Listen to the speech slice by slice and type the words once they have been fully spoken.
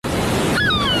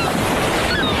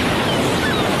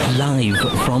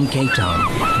From Cape Town,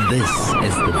 this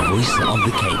is the Voice of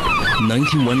the Cape,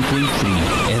 91.3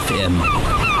 FM.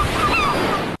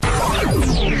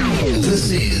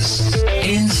 This is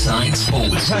Inside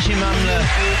Sports. Hashim Amla,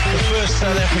 the first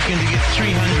South African to get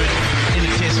 300 in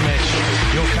a test match.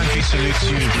 Your country salutes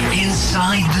you.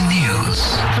 Inside the news.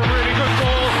 It's a really good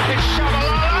ball. It's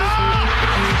Shabalala.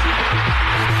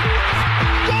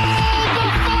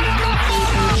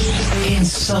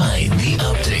 Inside the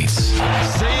updates.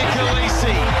 Sayed Khaleesi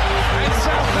and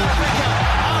South Africa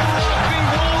are Rugby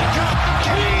World Cup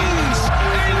kings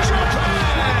in Japan.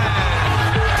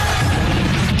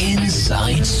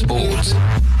 Inside Sports.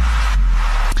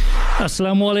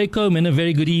 Assalamu alaikum and a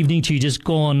very good evening to you. Just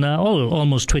gone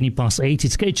almost 20 past 8.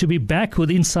 It's great to be back with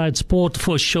Inside Sport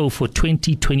for a show for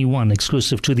 2021,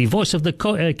 exclusive to the Voice of the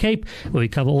Cape, where we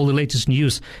cover all the latest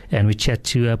news and we chat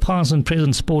to past and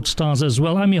present sports stars as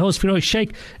well. I'm your host, Firoz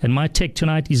Sheikh, and my tech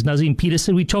tonight is Nazim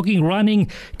Peterson. We're talking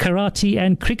running, karate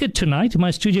and cricket tonight.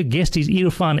 My studio guest is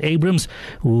Irfaan Abrams,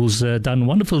 who's done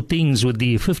wonderful things with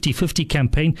the 50-50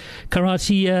 campaign.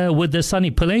 Karate with the Sonny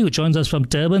Pillay, who joins us from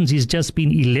Durban. He's just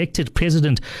been elected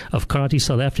President of Karate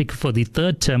South Africa for the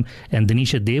third term, and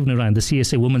Danisha Devnaran, the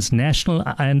CSA Women's National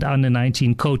and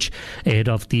Under-19 coach, ahead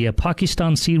of the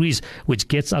Pakistan series, which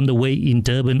gets underway in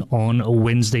Durban on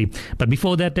Wednesday. But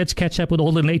before that, let's catch up with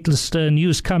all the latest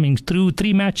news coming through.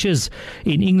 3 matches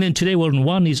in England today. Well,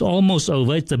 one is almost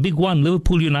over. It's the big one.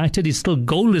 Liverpool United is still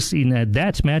goalless in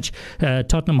that match.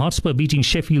 Tottenham Hotspur beating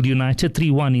Sheffield United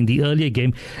 3-1 in the earlier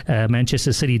game.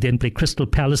 Manchester City then play Crystal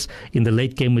Palace in the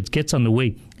late game, which gets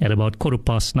underway at about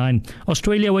 9:15.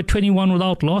 Australia were 21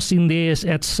 without loss in their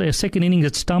second innings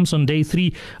at stumps on day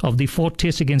 3 of the 4th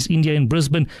test against India in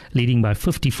Brisbane, leading by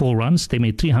 54 runs. They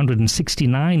made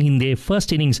 369 in their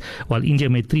first innings, while India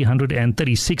made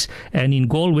 336. And in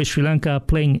Galway, Sri Lanka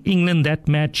playing England. That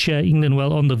match, England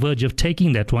well on the verge of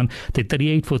taking that one. They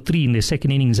 38 for 3 in their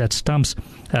second innings at stumps,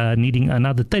 needing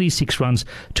another 36 runs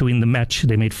to win the match.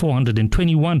 They made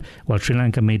 421, while Sri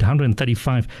Lanka made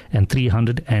 135 and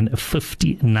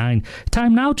 359.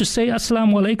 Time now to say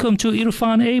Assalamu alaikum to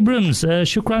Irfaan Abrams.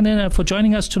 Shukran for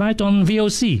joining us tonight on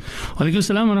VOC. Walaikum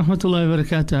salam wa rahmatullahi wa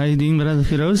barakatuh. How are you doing, brother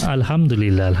Firoz?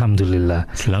 Alhamdulillah, alhamdulillah.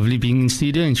 It's lovely being in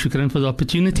studio, and shukran for the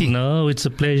opportunity. No, it's a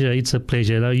pleasure. It's a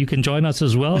pleasure. Now, you can join us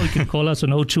as well. You can call us on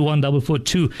 021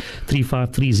 442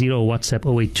 3530, WhatsApp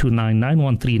 0829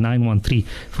 913 913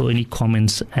 for any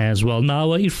comments as well. Now,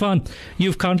 Irfaan,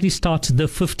 you've currently started the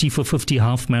 50 for 50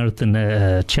 half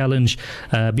marathon challenge.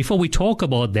 Before we talk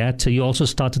about that, you also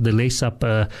started the Lace Up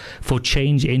for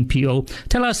Change NPO.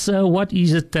 Tell us what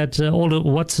is it that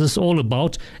what's this all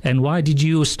about, and why did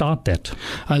you start that?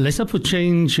 Lace Up for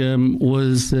Change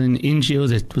was an NGO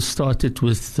that was started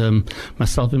with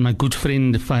myself and my good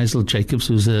friend Faisal Jacobs,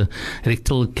 who's a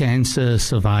rectal cancer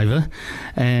survivor,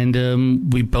 and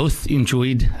we both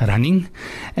enjoyed running,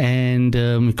 and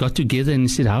we got together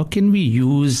and said, how can we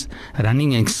use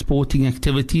running and sporting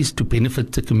activities to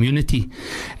benefit the community?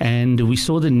 And we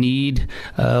saw the need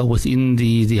within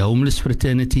the homeless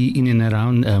fraternity in and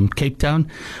around Cape Town,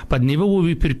 but never were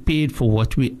we prepared for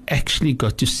what we actually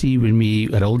got to see when we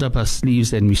rolled up our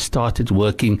sleeves and we started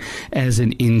working as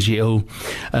an NGO,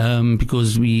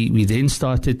 because we then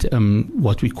started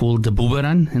what we called the Booba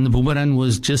Run, and the Booba Run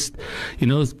was just,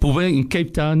 Booba in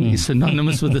Cape Town is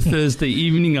synonymous with the Thursday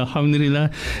evening,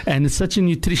 alhamdulillah, and it's such a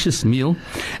nutritious meal,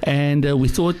 and we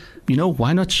thought,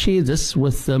 why not share this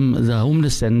with the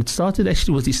homeless? And it started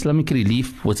actually with Islamic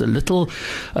Relief with a little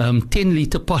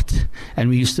 10-litre pot, and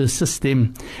we used to assist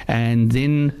them. And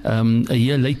then a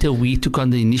year later, we took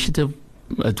on the initiative.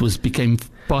 It became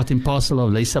part and parcel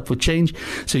of Lace Up for Change.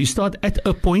 So you start at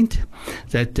a point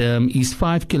that is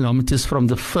 5 kilometers from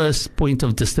the first point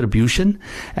of distribution,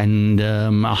 and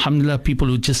alhamdulillah, people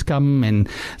would just come and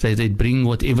they'd bring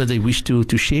whatever they wish to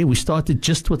share. We started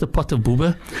just with a pot of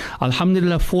booba.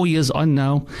 Alhamdulillah, 4 years on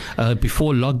now,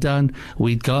 before lockdown,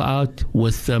 we'd go out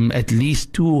with at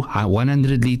least 2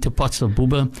 100-litre pots of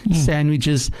booba,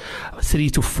 sandwiches, 3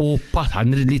 to 4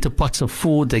 100-litre pots of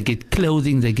food. They get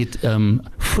clothing, they get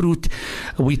fruit.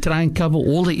 We try and cover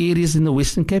all the areas in the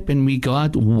Western Cape, and we go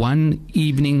out one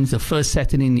evening, the first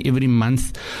Saturday in every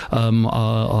month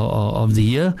of the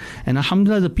year. And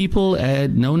alhamdulillah, the people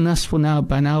had known us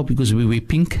by now because we wear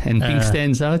pink, and pink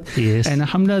stands out. Yes. And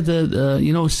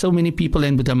alhamdulillah, so many people,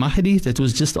 and with the Mahdi that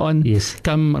was just on, yes,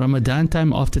 come Ramadan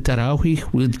time after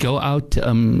Taraweeh, we'd go out,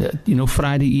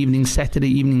 Friday evening, Saturday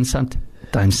evening,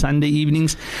 times Sunday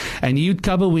evenings. And he'd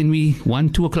cover when we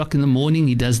 1-2 o'clock in the morning.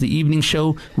 He does the evening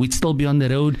show. We'd still be on the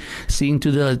road seeing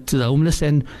to the homeless,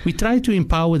 and we try to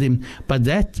empower them. But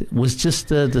that was just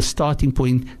the starting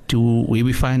point to where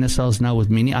we find ourselves now with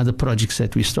many other projects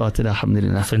that we started,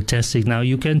 alhamdulillah. Fantastic. Now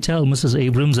you can tell Mrs.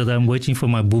 Abrams that I'm waiting for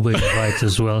my booba invite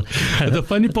as well. The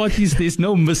funny part is there's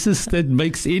no missus that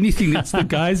makes anything. It's the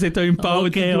guys that are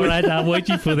empowered. Okay, all right, I'm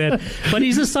waiting for that. But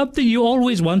is this something you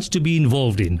always want to be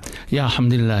involved in? Yeah,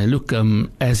 alhamdulillah. Look,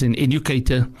 as an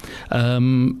educator,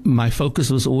 my focus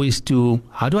was always to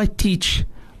how do I teach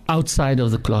outside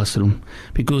of the classroom,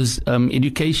 because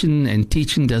education and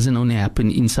teaching doesn't only happen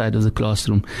inside of the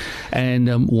classroom.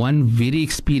 And one very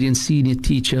experienced senior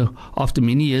teacher, after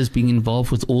many years being involved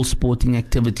with all sporting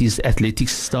activities,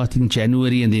 athletics starting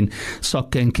January and then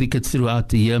soccer and cricket throughout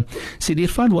the year, said,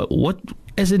 Irfaan, what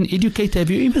as an educator, have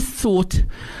you ever thought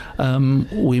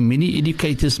where many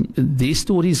educators, their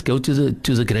stories go to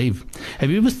the grave? Have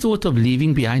you ever thought of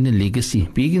leaving behind a legacy,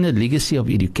 being a legacy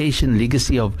of education,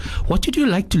 legacy of what would you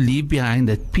like to leave behind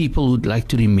that people would like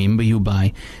to remember you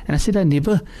by? And I said, I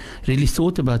never really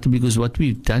thought about it, because what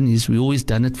we've done is we always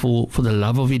done it for the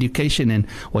love of education and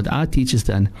what our teachers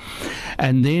done.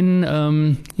 And then,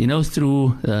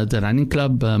 through the running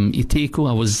club, Iteko,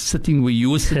 I was sitting where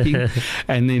you were sitting.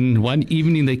 And then one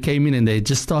evening they came in and they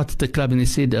just started the club and they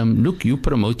said, look, you're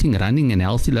promoting running and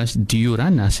healthy life. Do you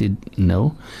run? I said,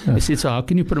 no. They said, so how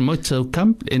can you promote? So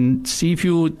come and see if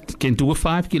you can do a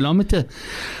 5 kilometer.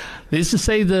 Let's just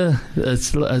say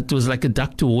it was like a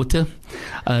duck to water.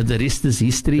 The rest is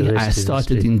history. I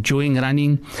started enjoying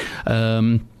running.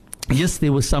 Yes,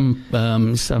 there were some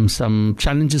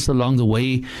challenges along the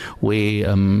way where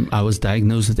I was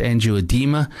diagnosed with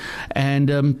angioedema,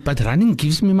 and but running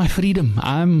gives me my freedom.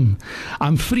 I'm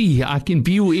free. I can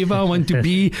be whoever I want to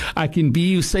be. I can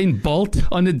be Usain Bolt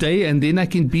on a day, and then I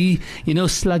can be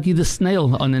Sluggy the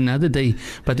Snail on another day.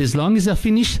 But as long as I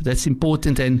finish, that's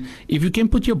important. And if you can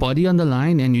put your body on the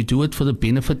line and you do it for the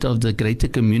benefit of the greater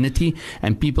community,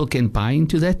 and people can buy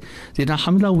into that, then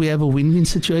alhamdulillah, we have a win-win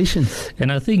situation.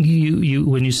 And I think you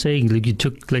when you're saying like you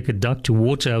took like a duck to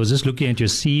water, I was just looking at your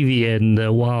CV and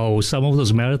wow, some of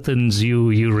those marathons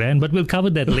you ran, but we'll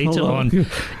cover that later on.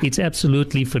 It's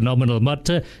absolutely phenomenal. But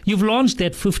you've launched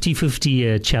that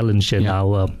 50-50 challenge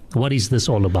now. What is this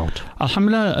all about?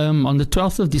 Alhamdulillah, on the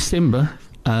 12th of December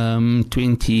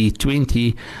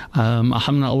 2020,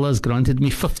 alhamdulillah, Allah has granted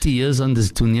me 50 years on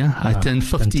this dunya. I turned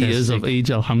 50 years of age,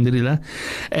 alhamdulillah.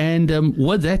 And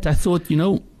with that, I thought,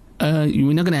 we're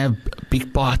not going to have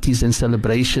big parties and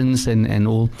celebrations and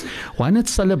all. Why not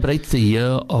celebrate the year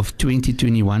of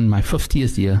 2021, my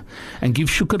 50th year, and give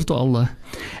shukr to Allah?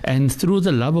 And through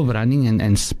the love of running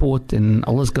and sport, and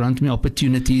Allah's granted me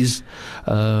opportunities,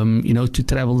 to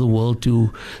travel the world,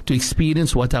 to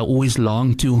experience what I always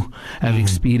longed to have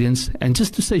experienced. And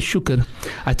just to say shukr,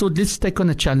 I thought, let's take on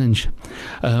a challenge.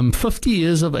 50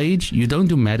 years of age, you don't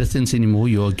do marathons anymore.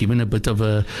 You're given a bit of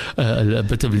a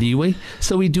bit of leeway.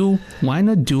 So why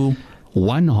not do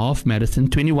one half marathon,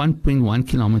 21.1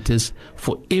 kilometers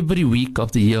for every week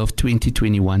of the year of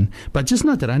 2021. But just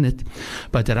not run it,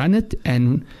 but run it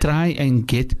and try and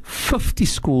get 50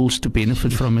 schools to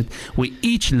benefit from it, where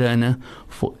each learner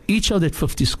for each of that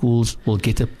 50 schools will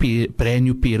get a brand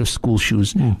new pair of school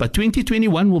shoes. But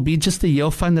 2021 will be just a year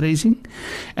of fundraising,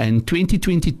 and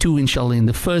 2022, inshallah, in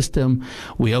the first term,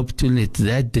 we hope to let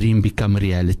that dream become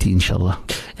reality, inshallah.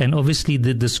 And obviously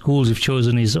the schools you've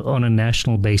chosen is on a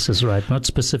national basis, right? Not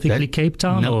specifically Cape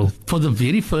Town? No, for the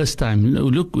very first time.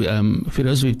 Look,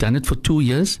 Firoz, we've done it for 2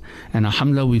 years, and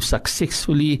alhamdulillah, we've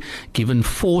successfully given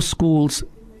 4 schools,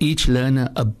 each learner,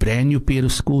 a brand new pair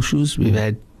of school shoes. We've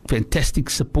had fantastic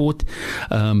support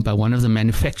by one of the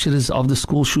manufacturers of the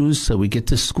school shoes, so we get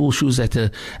the school shoes at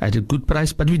a good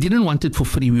price. But we didn't want it for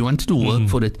free. We wanted to work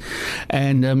for it.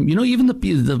 And even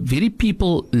the very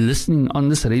people listening on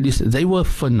this radio, they were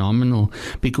phenomenal,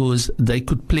 because they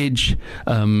could pledge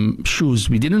shoes.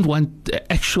 We didn't want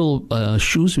actual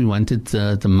shoes. We wanted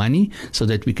the money so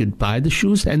that we could buy the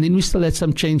shoes, and then we still had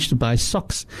some change to buy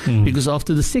socks, because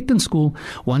after the second school,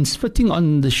 once fitting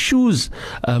on the shoes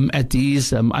at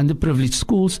these underprivileged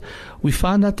schools, we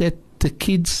found out that the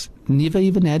kids never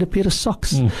even had a pair of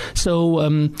socks.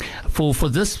 So for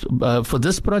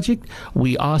this project,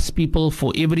 we asked people,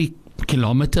 for every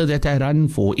kilometer that I run,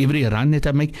 for every run that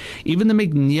I make, even the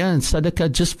make Nia and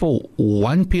Sadaqah just for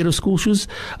one pair of school shoes,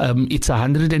 it's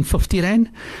 150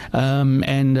 Rand.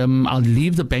 I'll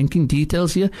leave the banking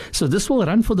details here. So this will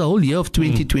run for the whole year of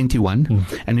 2021.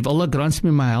 And if Allah grants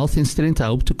me my health and strength, I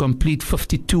hope to complete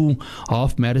 52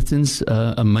 half marathons,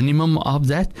 a minimum of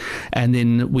that. And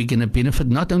then we're going to benefit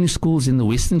not only schools in the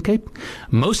Western Cape,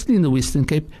 mostly in the Western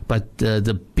Cape, but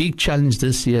the big challenge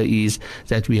this year is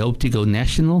that we hope to go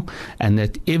national, and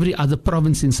that every other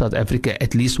province in South Africa,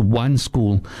 at least one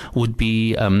school would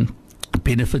be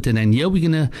benefited. And here we're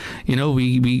gonna,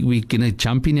 we're gonna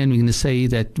jump in and we're gonna say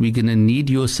that we're gonna need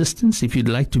your assistance if you'd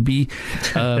like to be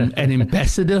an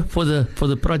ambassador for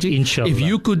the project. Inshallah. If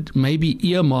you could maybe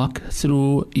earmark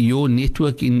through your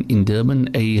network in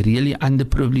Durban a really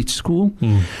underprivileged school,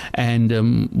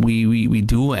 and we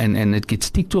do, and it gets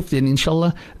ticked off, then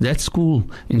inshallah that school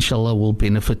will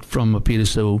benefit from a period.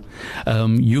 So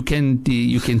you can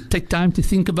take time to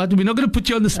think about it. We're not going to put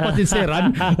you on the spot and say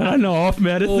run a half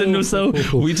marathon or so.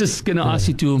 We're just going to ask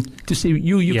you to say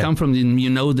you come from the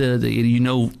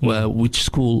which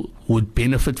school would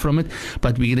benefit from it,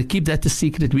 but we're going to keep that a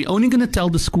secret. We're only going to tell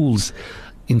the schools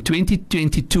in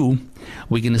 2022.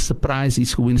 We're going to surprise these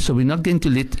schools, so we're not going to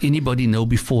let anybody know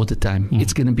before the time.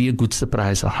 It's going to be a good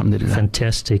surprise, alhamdulillah.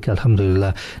 Fantastic,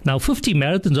 alhamdulillah. Now, 50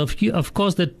 marathons, of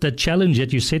course, that challenge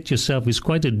that you set yourself is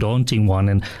quite a daunting one,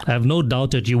 and I have no doubt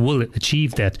that you will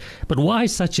achieve that. But why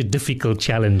such a difficult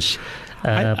challenge?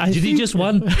 Did you just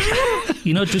want,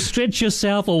 to stretch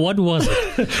yourself, or what was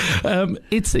it?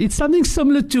 It's something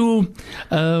similar to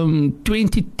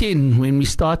 2010 when we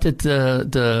started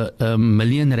the R1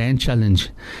 million challenge.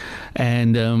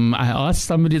 And I asked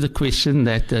somebody the question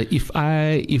that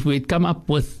if we'd come up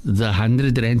with the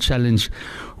 100 Rand challenge,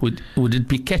 would it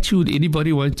be catchy? Would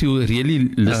anybody want to really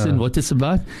listen what it's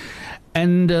about?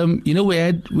 And we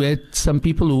had some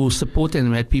people who support, and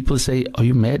we had people say, "Are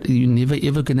you mad? You're never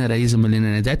ever going to raise R1 million."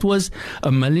 And that was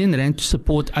R1 million to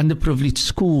support underprivileged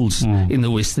schools in the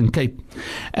Western Cape.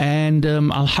 And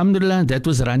alhamdulillah, that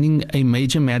was running a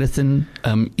major marathon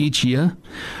each year.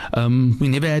 We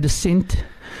never had a cent.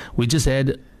 We just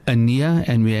had a niyyah,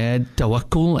 and we had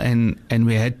tawakkul, and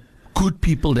we had good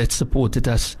people that supported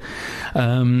us.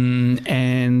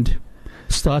 And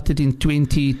started in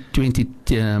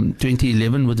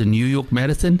 2011 with the New York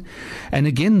Marathon, and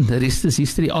again the rest is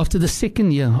history. After the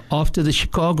second year, after the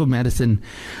Chicago Marathon,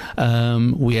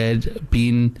 we had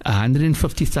been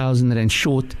 150,000 Rand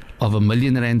short of R1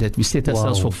 million that we set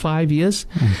ourselves for 5 years.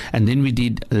 And then we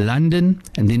did London,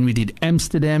 and then we did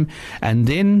Amsterdam, and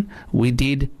then we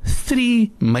did 3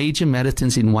 major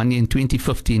marathons in 1 year in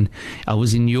 2015. I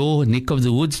was in your neck of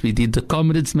the woods. We did the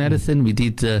Comrades Marathon, we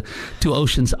did the Two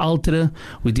Oceans Ultra,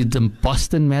 we did the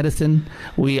Boston Marathon.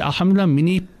 We, alhamdulillah,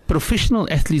 many professional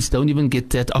athletes don't even get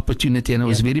that opportunity, and I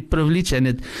was very privileged.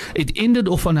 And it ended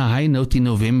off on a high note in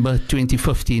November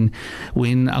 2015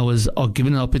 when I was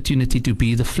given an opportunity to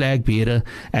be the flag bearer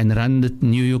and run the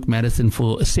New York Marathon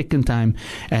for a second time,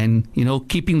 and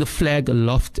keeping the flag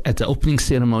aloft at the opening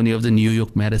ceremony of the New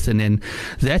York Marathon. And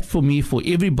that, for me, for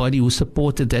everybody who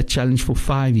supported that challenge for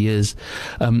 5 years,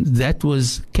 that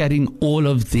was carrying all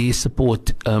of their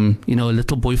support. A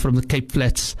little boy from the Cape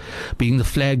Flats being the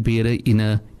flag bearer in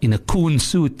a coon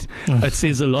suit. It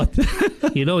says a lot.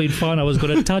 Irfaan, I was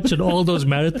going to touch on all those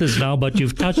marathons now, but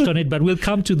you've touched on it. But we'll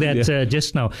come to that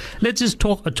just now. Let's just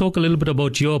talk a little bit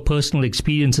about your personal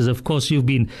experiences. Of course, you've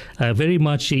been very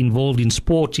much involved in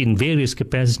sport in various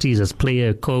capacities as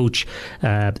player, coach.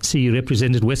 You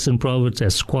represented Western Province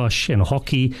as squash and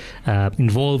hockey,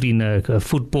 involved in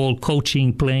football,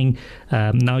 coaching, playing.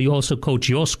 Now you also coach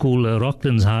your school,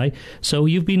 Rocklands High. So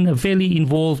you've been fairly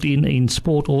involved in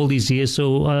sport all these years.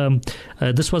 So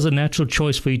this was a natural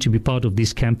choice for you to be part of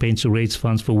this campaign to raise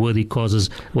funds for worthy causes.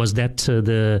 Was that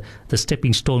the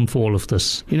stepping stone for all of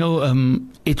this?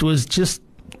 It was just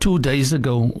 2 days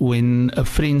ago when a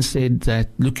friend said that,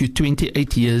 look, you're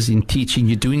 28 years in teaching,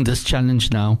 you're doing this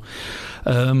challenge now.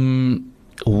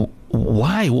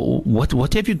 Why?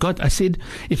 What have you got? I said,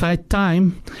 if I had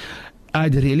time,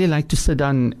 I'd really like to sit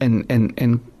down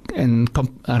and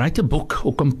write a book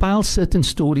or compile certain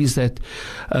stories that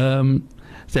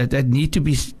need to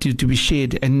be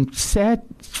shared. And sad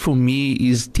for me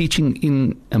is teaching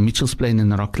in Mitchells Plain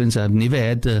and Rocklands. I've never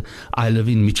had the I live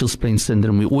in Mitchells Plain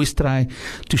syndrome. We always try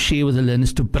to share with the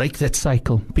learners to break that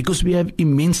cycle, because we have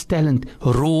immense talent,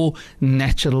 raw,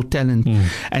 natural talent,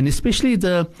 and especially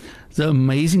the the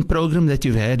amazing program that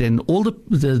you've had and all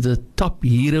the top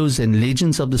heroes and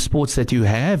legends of the sports that you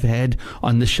have had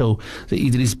on the show, the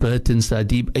Idris Burtons, the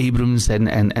Adib Abrams and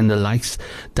the likes,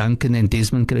 Duncan and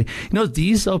Desmond Craig.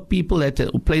 These are people that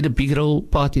played a big role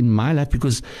part in my life,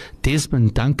 because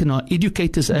Desmond, Duncan are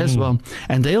educators as well,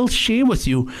 and they'll share with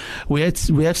you we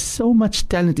have so much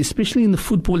talent, especially in the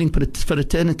footballing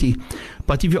fraternity.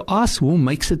 But if you ask who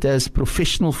makes it as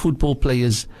professional football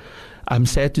players, I'm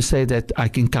sad to say that I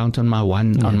can count on my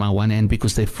one hand,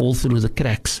 because they fall through the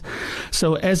cracks.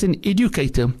 So as an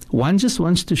educator, one just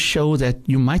wants to show that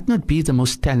you might not be the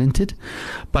most talented,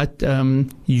 but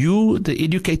you, the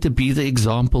educator, be the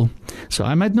example. So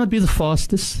I might not be the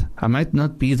fastest, I might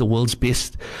not be the world's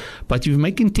best, but you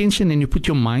make intention and you put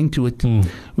your mind to it.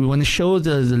 We want to show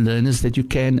the learners that you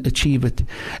can achieve it.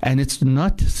 And it's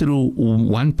not through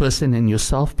one person and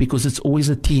yourself, because it's always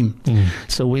a team.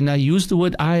 So when I use the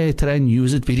word I try and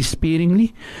use it very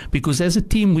sparingly, because as a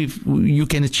team you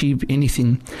can achieve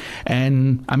anything.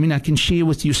 And I mean, I can share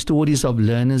with you stories of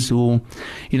learners who,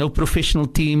 professional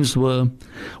teams were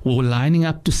lining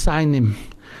up to sign them,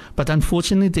 but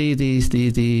unfortunately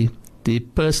the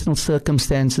personal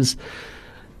circumstances,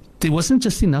 there wasn't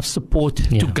just enough support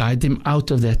to guide them out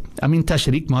of that. I mean,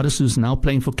 Tashreeq Morris, who's now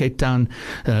playing for Cape Town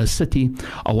City,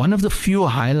 are one of the few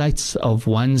highlights of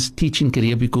one's teaching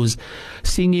career, because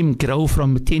seeing him grow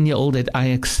from a 10-year-old at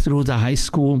Ajax through the high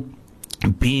school,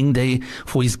 being there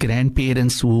for his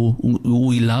grandparents who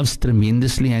he loves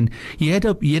tremendously, and he had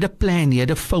a plan, he had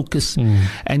a focus,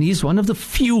 and he's one of the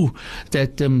few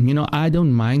that I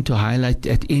don't mind to highlight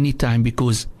at any time,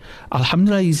 because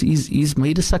alhamdulillah he's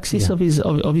made a success of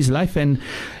his life, and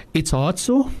it's hard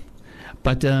so,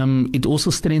 but it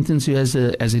also strengthens you as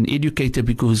an educator,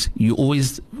 because you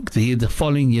always there the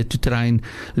following year to try and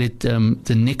let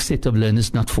the next set of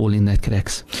learners not fall in that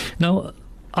cracks. Now,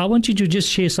 I want you to just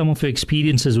share some of your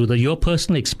experiences your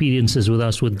personal experiences with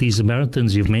us with these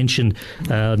marathons you've mentioned.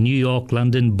 New York,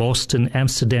 London, Boston,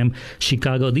 Amsterdam,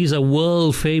 Chicago. These are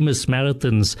world famous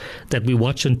marathons that we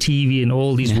watch on TV, and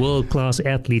all these world class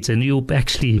athletes, and you're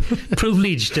actually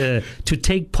privileged to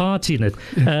take part in it.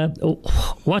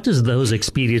 What is those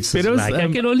experiences like?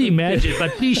 I can only imagine,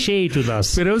 but please share it with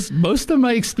us. Most of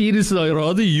my experiences are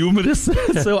rather humorous,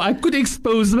 so I could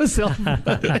expose myself.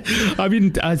 I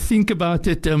mean, I think about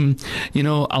it.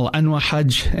 Al-Anwa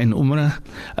Hajj and Umrah,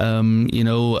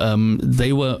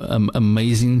 they were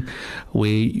amazing.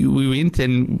 We went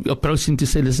and approached him to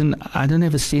say, listen, I don't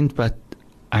have a cent, but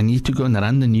I need to go and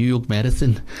run the New York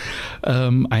Marathon.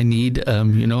 I need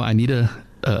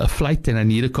a flight, and I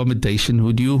need accommodation.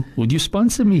 Would you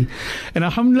sponsor me? And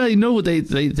alhamdulillah,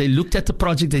 they looked at the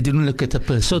project, they didn't look at the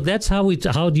person. So that's how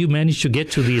do you manage to get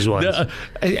to these ones?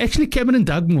 Actually, Cameron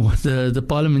Dugmore, the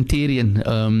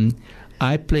parliamentarian,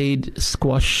 I played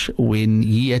squash when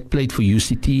he had played for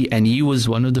UCT, and he was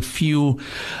one of the few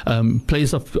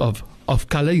players of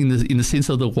color in the sense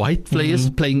of the white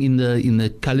players playing in the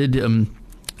colored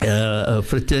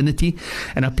fraternity.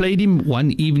 And I played him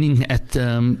one evening at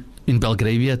in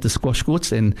Belgravia at the squash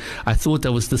courts, and I thought I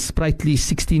was the sprightly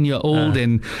 16-year-old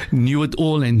and knew it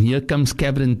all, and here comes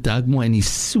Cameron Dugmore and he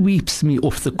sweeps me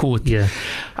off the court.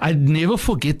 I'd never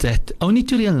forget that, only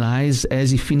to realize as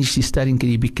he finished his studying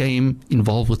career, he became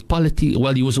involved with politics.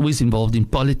 Well, he was always involved in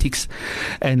politics,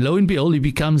 and lo and behold, he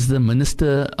becomes the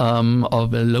minister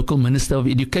of a local minister of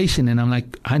education, and I'm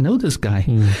like, I know this guy.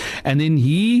 And then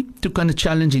he took on a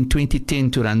challenge in 2010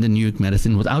 to run the New York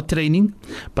Marathon without training,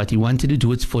 but he wanted to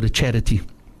do it for a charity.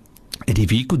 And if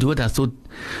he could do it, I thought,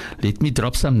 let me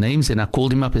drop some names. And I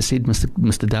called him up and said,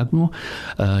 Mr. Dugmore,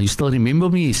 you still remember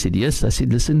me? He said, yes. I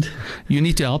said, listen, you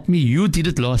need to help me. You did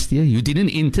it last year. You didn't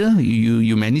enter.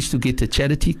 You managed to get a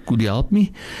charity. Could you help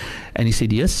me? And he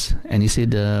said, yes. And he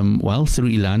said, well, through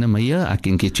Ilana Meyer, I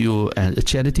can get you a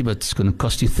charity, but it's going to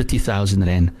cost you 30,000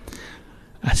 Rand.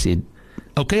 I said,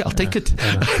 okay, I'll take it.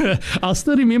 I'll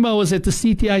still remember I was at the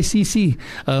CTICC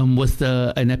with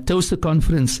an Aptosa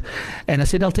conference, and I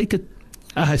said, I'll take it.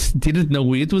 I didn't know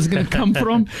where it was going to come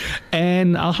from.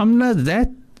 And alhamdulillah,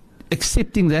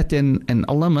 accepting that, and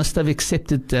Allah must have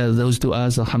accepted those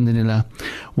du'as, alhamdulillah.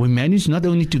 We managed not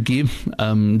only to give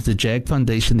the JAG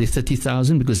Foundation their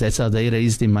 30,000, because that's how they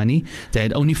raised their money. They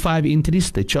had only 5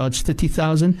 entries. They charged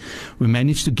 30,000. We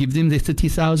managed to give them their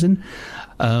 30,000.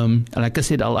 Like I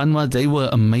said, Al-Anwar, they were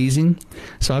amazing.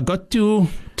 So I got to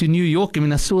New York. I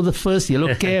mean, I saw the first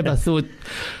yellow cab. I thought,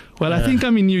 well, I think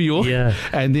I'm in New York.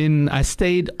 And then I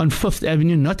stayed on 5th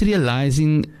Avenue, not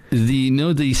realizing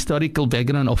the historical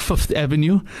background of 5th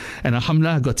Avenue. And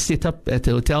alhamdulillah, I got set up at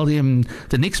the hotel there. And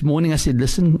the next morning I said,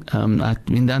 listen, I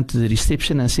went down to the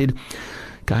reception. I said,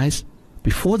 guys,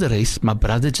 before the race, my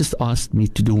brother just asked me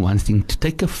to do one thing, to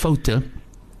take a photo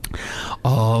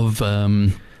of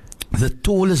the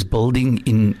tallest building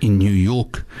in New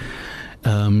York.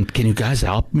 Can you guys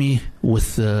help me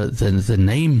with the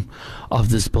name of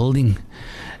this building?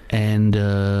 And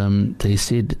they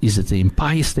said, is it the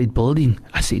Empire State Building?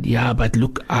 I said, yeah, but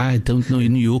look, I don't know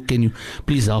in New York. Can you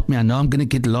please help me? I know I'm going to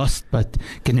get lost, but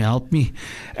can you help me?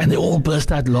 And they all burst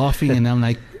out laughing, and I'm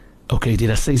like, okay, did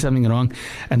I say something wrong?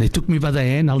 And they took me by the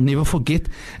hand, I'll never forget,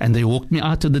 and they walked me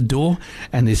out of the door,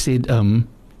 and they said,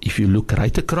 if you look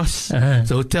right across the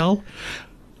hotel,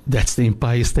 that's the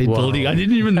Empire State Building. I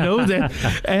didn't even know that.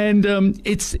 And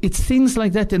it's things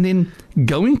like that. And then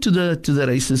going to the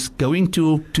races, going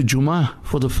to Juma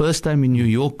for the first time in New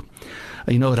York,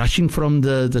 rushing from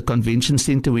the convention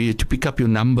center where you to pick up your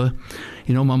number.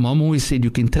 My mom always said,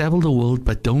 you can travel the world,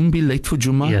 but don't be late for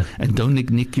Juma and don't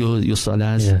nick your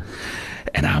salahs. Yeah.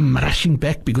 And I'm rushing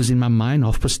back because in my mind,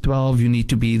 12:30, you need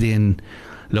to be there. And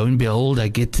lo and behold, I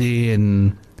get there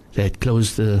and they had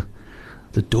closed the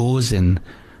doors, and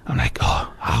I'm like,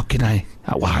 oh, how can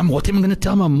what am I going to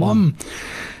tell my mom?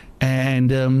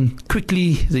 And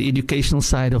quickly the educational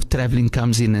side of traveling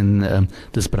comes in, and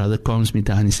this brother calms me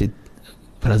down. He said,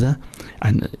 brother,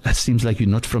 and it seems like you're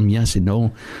not from here. I said,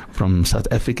 no, from South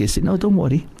Africa. He said, no, don't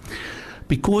worry.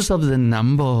 Because of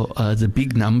the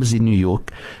big numbers in New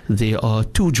York, there are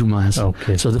 2 Jumas.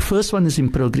 Okay. So the first one is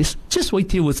in progress. Just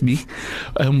wait here with me.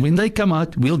 When they come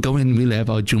out, we'll go and we'll have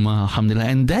our Juma, alhamdulillah.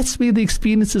 And that's where the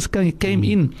experiences came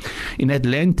in. In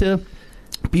Atlanta,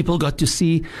 people got to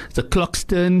see the clocks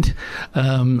turned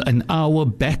an hour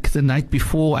back the night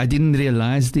before. I didn't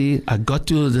realize I got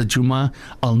to the Juma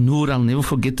Al Noor. I'll never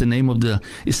forget the name of the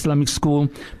Islamic school.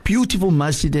 Beautiful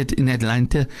masjid in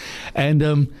Atlanta.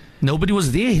 And nobody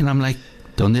was there. And I'm like,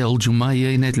 don't they hold Juma here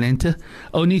in Atlanta?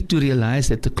 Only to realize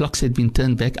that the clocks had been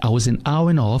turned back. I was an hour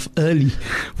and a half early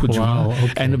for Juma.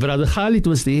 Okay. And Brother Khalid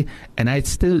was there. And I had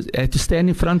to stand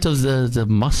in front of the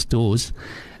mosque doors.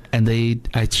 And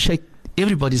I'd shake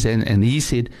everybody's hand, and he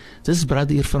said, this is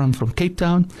Brother Irfaan from Cape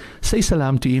Town, say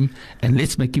salam to him and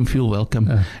let's make him feel welcome.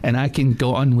 And I can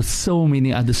go on with so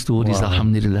many other stories.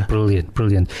 Alhamdulillah. Brilliant.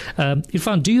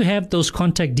 Irfaan, do you have those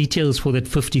contact details for that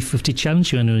 50-50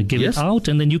 challenge? You want to give it out,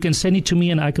 and then you can send it to me,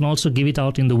 and I can also give it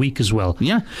out in the week as well.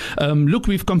 Look,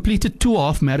 we've completed 2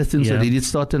 half marathons already. It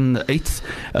started on the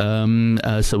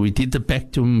 8th, so we did the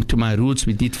back to my roots.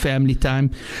 We did family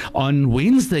time on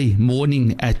Wednesday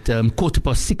morning at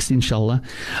 6:15 inshallah,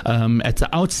 at the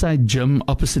outside gym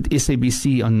opposite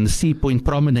SABC on the Sea Point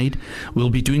Promenade. We'll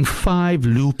be doing 5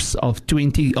 loops of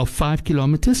 5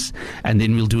 kilometers, and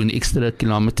then we'll do an extra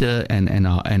kilometer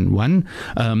and one.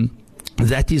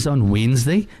 That is on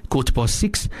Wednesday,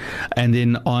 6:15, and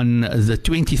then on the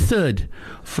 23rd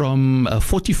from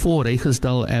 44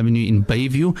 Regersdal Avenue in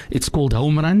Bayview, it's called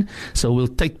Home Run. So we'll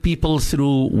take people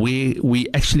through where we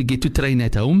actually get to train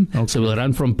at home. Okay. So we'll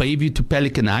run from Bayview to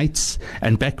Pelican Heights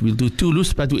and back. We'll do 2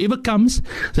 loops, but whoever comes,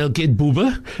 they'll get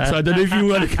booba. So I don't know if you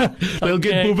want to come. They'll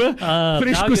get booba.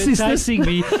 Fresh enticing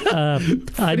me.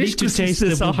 I need to taste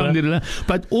the booba.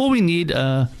 But all we need,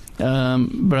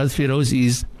 Brother Feroz,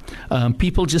 is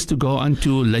people just to go on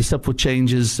to Lace Up for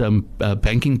Change's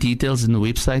banking details in the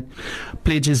website,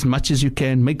 pledge as much as you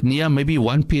can, make maybe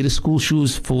 1 pair of school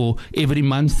shoes for every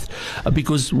month,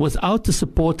 because without the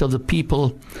support of the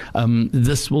people,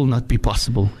 this will not be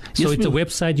possible. So it's a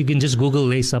website, you can just Google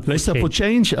Lace Up for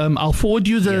Change. I'll forward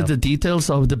you the details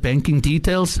of the banking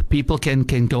details. People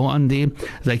can go on there.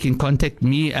 They can contact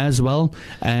me as well,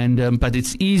 and but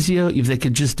it's easier if they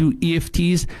could just do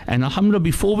EFTs. And alhamdulillah,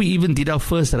 before we even did our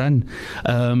first run,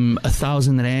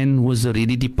 1,000 rand was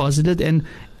already deposited, and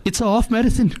it's a half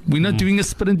marathon. We're not doing a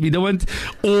sprint. We don't want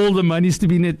all the monies to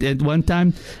be in it at one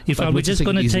time. We're just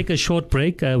going to take a short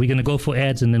break. We're going to go for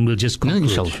ads, and then we'll just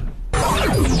conclude.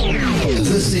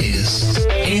 This is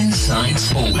Inside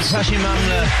Sports. Hashim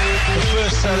Amla, the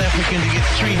first South African to get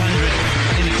 300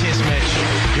 in a test match.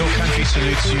 Your country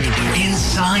salutes you.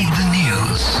 Inside the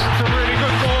news. It's a really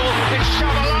good ball. It's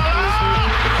Shabalala.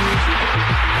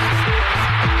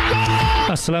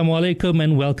 Assalamu alaikum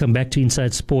and welcome back to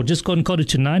Inside Sport. Just gone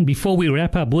 9:15. Before we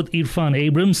wrap up with Irfaan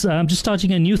Abrams, I'm just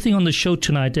starting a new thing on the show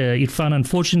tonight. Irfaan,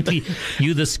 unfortunately,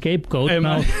 you're the scapegoat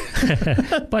now.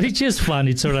 But it's just fun.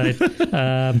 It's all right.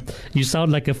 You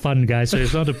sound like a fun guy, so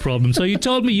it's not a problem. So you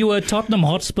told me you were a Tottenham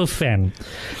Hotspur fan.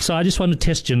 So I just want to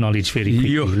test your knowledge very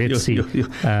quickly. Let's see.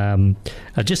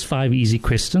 Just 5 easy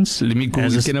questions. Let me go.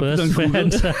 As a Spurs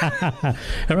fan.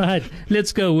 All right.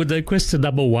 Let's go with the question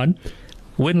number 1.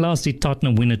 When last did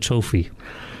Tottenham win a trophy?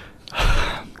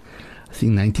 I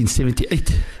think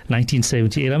 1978.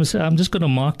 1978. I'm just going to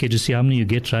mark it to see how many you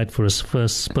get right for a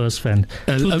first Spurs fan.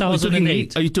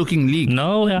 2008. Are you talking league?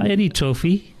 No, any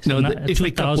trophy. No, the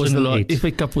FA Cup was the last.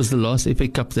 FA Cup was the last FA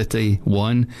Cup that they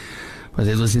won. But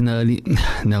it was in early.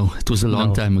 No, it was a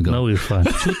long time ago. No, Irfaan.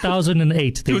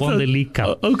 2008, they won the League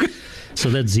Cup. Okay. So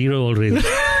that's 0 already.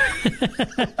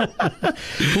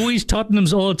 Who is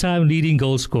Tottenham's all-time leading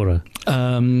goal scorer?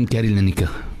 Gary Lineker.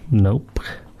 Nope.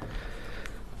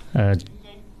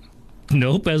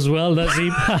 Nope as well,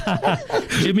 Nazim.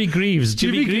 Jimmy Greaves.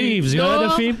 Jimmy Greaves. You heard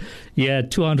of him? Yeah,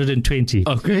 220.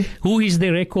 Okay. Who is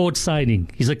their record signing?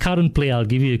 He's a current player. I'll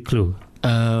give you a clue.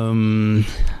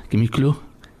 Give me a clue.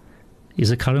 He's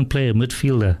a current player,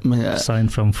 midfielder,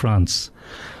 signed from France.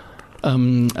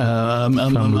 From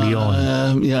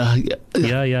Lyon. Yeah.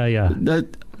 Not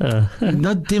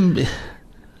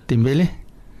Dembele?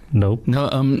 Nope.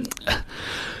 No.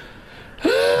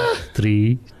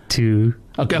 3, 2.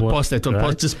 Okay, I'll pause that one.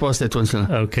 Right. Just pause that one, sir.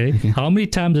 Okay. How many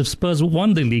times have Spurs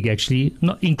won the league, actually,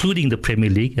 not including the Premier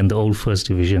League and the old First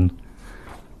Division?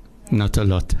 Not a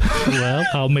lot. Well,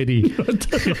 how many?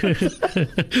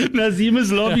 Nazim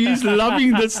is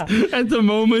loving this at the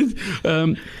moment.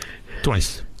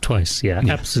 Twice. Twice, yeah,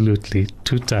 absolutely.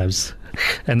 2 times.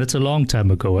 And it's a long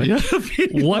time ago. Eh?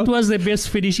 What was their best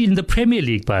finish in the Premier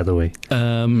League, by the way?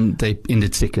 They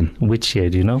ended second. Which year,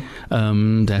 do you know?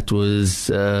 That was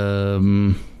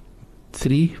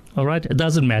 3. All right, it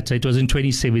doesn't matter. It was in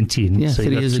 2017. Yeah, so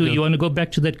 3 years ago. You want to go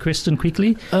back to that question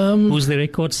quickly? Who's the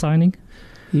record signing?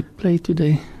 He played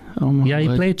today. Oh my he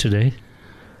word. played today.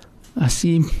 I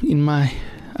see him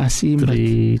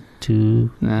 3,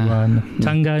 2, 1.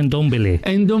 Tanga and Ndombele.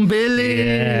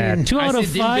 Yeah, 2 out of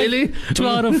 5. 2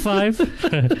 out of 5.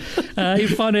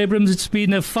 Irfaan Abrams, it's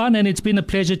been fun and it's been a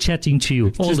pleasure chatting to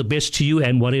you. All the best to you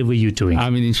and whatever you're doing.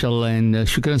 Inshallah, and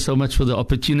shukran so much for the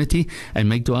opportunity, and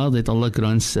make dua that Allah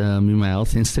grants me my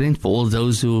health and strength. For all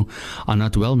those who are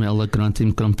not well, may Allah grant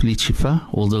him complete shifa.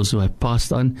 All those who have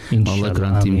passed on, Inshallah, Allah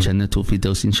grant him Ameen. Jannatul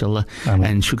Firdaus, inshallah. Ameen.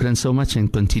 And shukran so much, and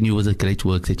continue with the great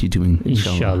work that you're doing,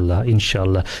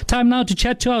 Inshallah. Time now to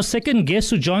chat to our second guest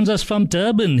who joins us from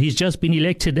Durban. He's just been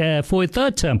elected for a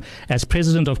 3rd term as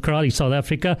President of Karate South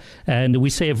Africa. And we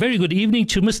say a very good evening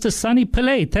to Mr. Sonny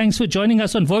Pillay. Thanks for joining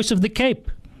us on Voice of the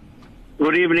Cape.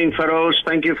 Good evening, Feroz.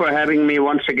 Thank you for having me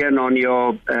once again on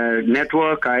your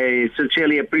network. I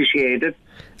sincerely appreciate it.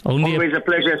 Always a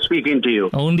pleasure speaking to you.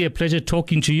 Only a pleasure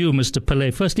talking to you, Mr.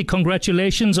 Pillay. Firstly,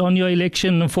 congratulations on your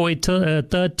election for a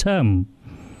 3rd term.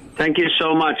 Thank you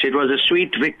so much. It was a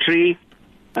sweet victory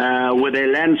with a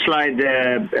landslide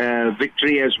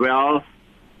victory as well.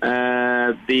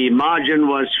 The margin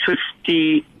was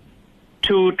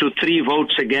 52 to 3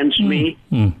 votes against me.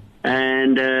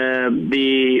 And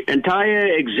the entire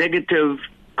executive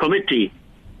committee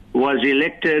was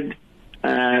elected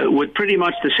with pretty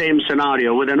much the same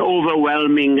scenario, with an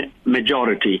overwhelming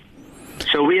majority.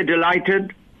 So we are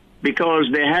delighted, because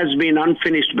there has been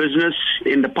unfinished business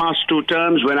in the past 2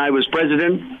 terms when I was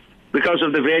president, because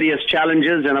of the various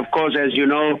challenges. And of course, as you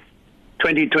know,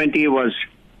 2020 was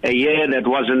a year that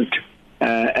wasn't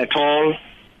at all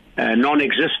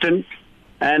non-existent.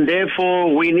 And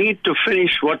therefore, we need to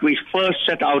finish what we first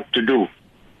set out to do.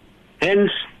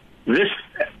 Hence, this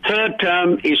 3rd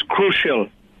term is crucial,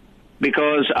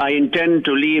 because I intend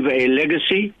to leave a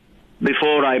legacy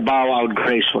before I bow out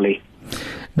gracefully.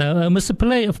 Now, Mr.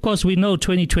 Pillay, of course, we know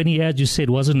 2020, as you said,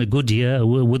 wasn't a good year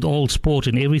with all sport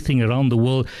and everything around the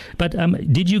world. But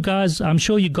did you guys, I'm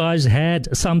sure you guys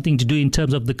had something to do in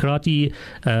terms of the karate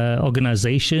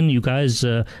organization, you guys,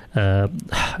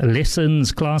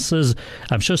 lessons, classes.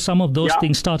 I'm sure some of those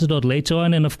things started out later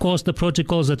on. And, of course, the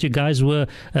protocols that you guys were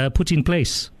put in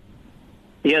place.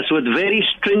 Yes, with very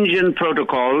stringent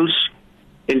protocols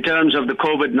in terms of the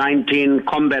COVID-19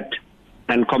 combat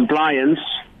and compliance.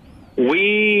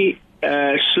 We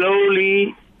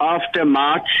slowly, after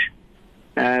March,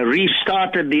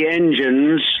 restarted the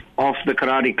engines of the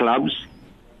karate clubs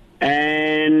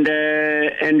and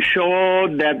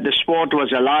ensured that the sport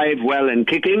was alive, well, and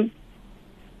kicking.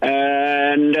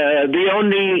 And the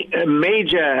only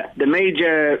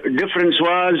major difference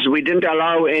was we didn't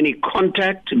allow any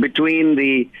contact between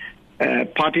the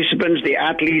participants, the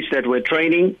athletes that were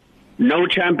training. No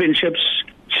championships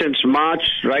since March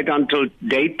right until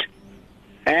date.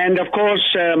 And, of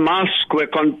course, masks were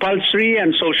compulsory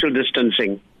and social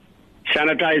distancing.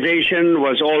 Sanitization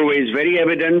was always very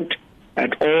evident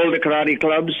at all the karate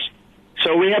clubs.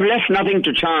 So we have left nothing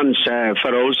to chance,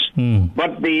 Feroz.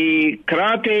 But the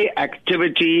karate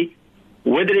activity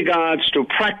with regards to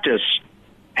practice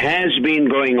has been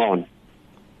going on.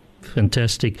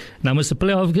 Fantastic. Now, Mr.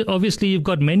 Pillay, obviously you've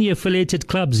got many affiliated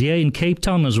clubs here in Cape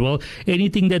Town as well.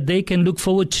 Anything that they can look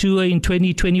forward to in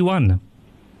 2021?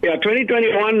 Yeah,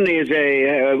 2021 is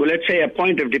let's say, a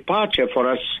point of departure for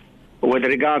us with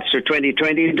regards to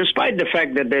 2020. Despite the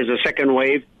fact that there's a second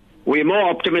wave, we're more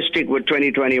optimistic with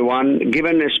 2021,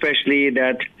 given especially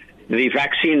that the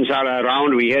vaccines are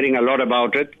around. We're hearing a lot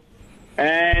about it.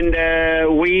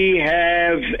 And we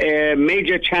have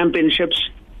major championships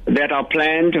that are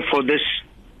planned for this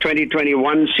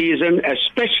 2021 season,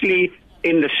 especially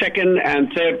in the second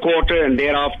and third quarter and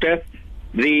thereafter.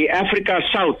 The Africa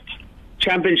South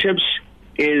Championships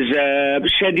is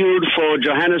scheduled for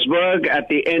Johannesburg at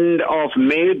the end of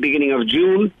May, beginning of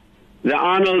June. The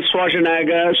Arnold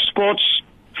Schwarzenegger Sports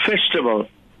Festival,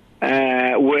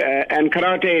 and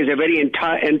karate is a very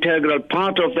integral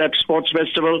part of that sports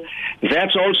festival.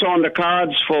 That's also on the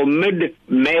cards for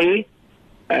mid-May,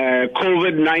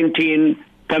 COVID-19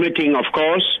 permitting, of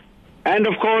course. And,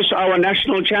 of course, our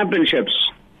national championships,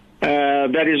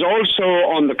 that is also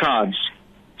on the cards.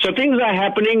 So things are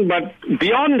happening, but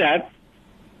beyond that,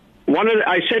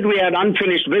 I said we had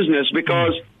unfinished business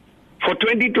because for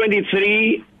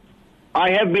 2023,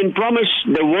 I have been promised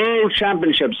the World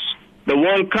Championships, the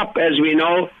World Cup, as we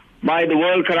know, by the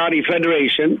World Karate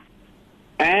Federation.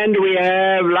 And we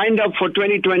have lined up for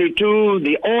 2022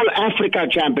 the All Africa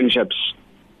Championships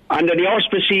under the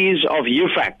auspices of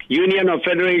UFAC, Union of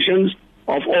Federations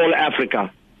of All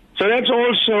Africa. So that's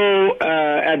also,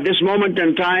 at this moment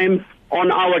in time,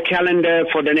 on our calendar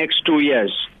for the next 2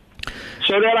 years.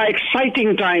 So there are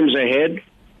exciting times ahead,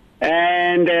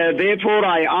 and therefore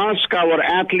I ask our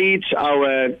athletes,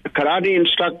 our karate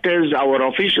instructors, our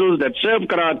officials that serve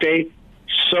karate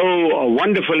so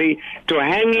wonderfully to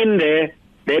hang in there.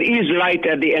 There is light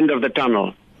at the end of the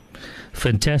tunnel.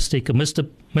 Fantastic. Mr.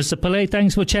 Pillay,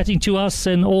 thanks for chatting to us,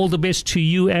 and all the best to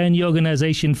you and your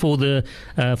organization for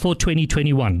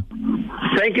 2021.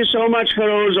 Thank you so much,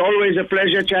 Feroz. Always a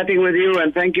pleasure chatting with you,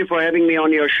 and thank you for having me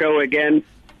on your show again,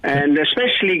 and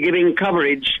especially giving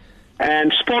coverage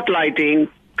and spotlighting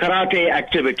karate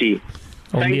activity.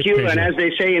 Thank you, and as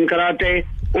they say in karate,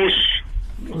 ush.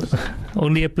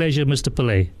 Only a pleasure, Mr.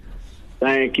 Pillay.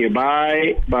 Thank you.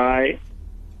 Bye. Bye.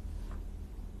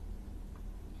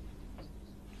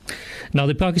 Now,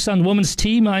 the Pakistan women's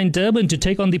team are in Durban to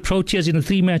take on the Proteas in a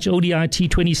 3-match ODI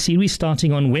T20 series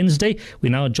starting on Wednesday.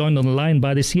 We're now joined on the line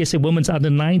by the CSA Women's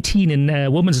Under-19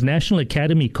 and Women's National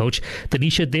Academy coach,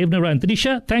 Tanisha Devnaran.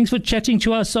 Tanisha, thanks for chatting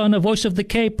to us on Voice of the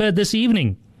Cape this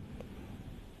evening.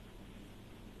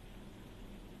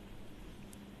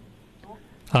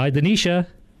 Hi, Tanisha.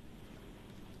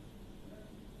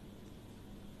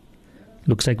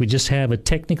 Looks like we just have a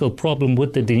technical problem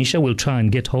with the Tanisha. We'll try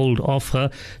and get hold of her.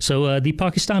 So the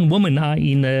Pakistan women are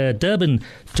in Durban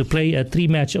to play a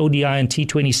 3-match ODI and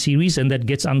T20 series, and that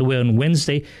gets underway on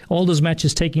Wednesday. All those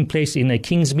matches taking place in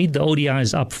Kingsmead. The ODI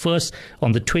is up first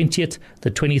on the 20th, the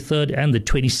 23rd and the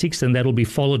 26th, and that will be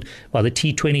followed by the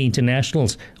T20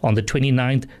 internationals on the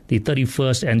 29th, the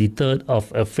 31st and the 3rd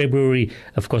of February.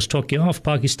 Of course, talking of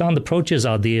Pakistan, the Proteas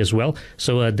are there as well.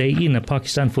 So they're in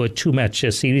Pakistan for a 2-match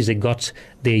series. They got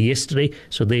there yesterday,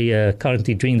 so they are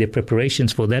currently doing their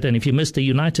preparations for that. And if you missed the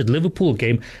United-Liverpool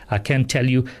game, I can tell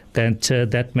you that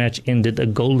that match ended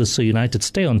goalless, so United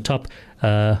stay on top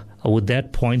with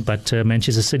that point, but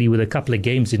Manchester City, with a couple of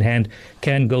games in hand,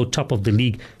 can go top of the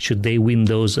league should they win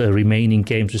those remaining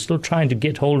games. We're still trying to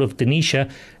get hold of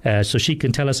Tanisha so she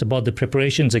can tell us about the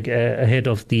preparations ahead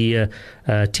of the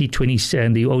T20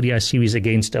 and the ODI series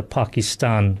against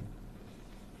Pakistan.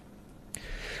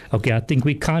 Okay, I think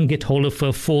we can't get hold of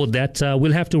her for that.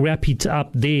 We'll have to wrap it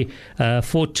up there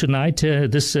for tonight,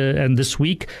 this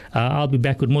week. I'll be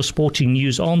back with more sporting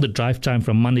news on the drive time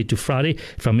from Monday to Friday.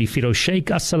 From me, Firoz Sheikh.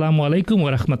 Assalamu alaikum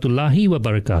wa rahmatullahi wa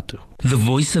barakatuh. The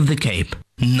Voice of the Cape,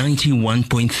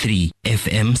 91.3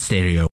 FM stereo.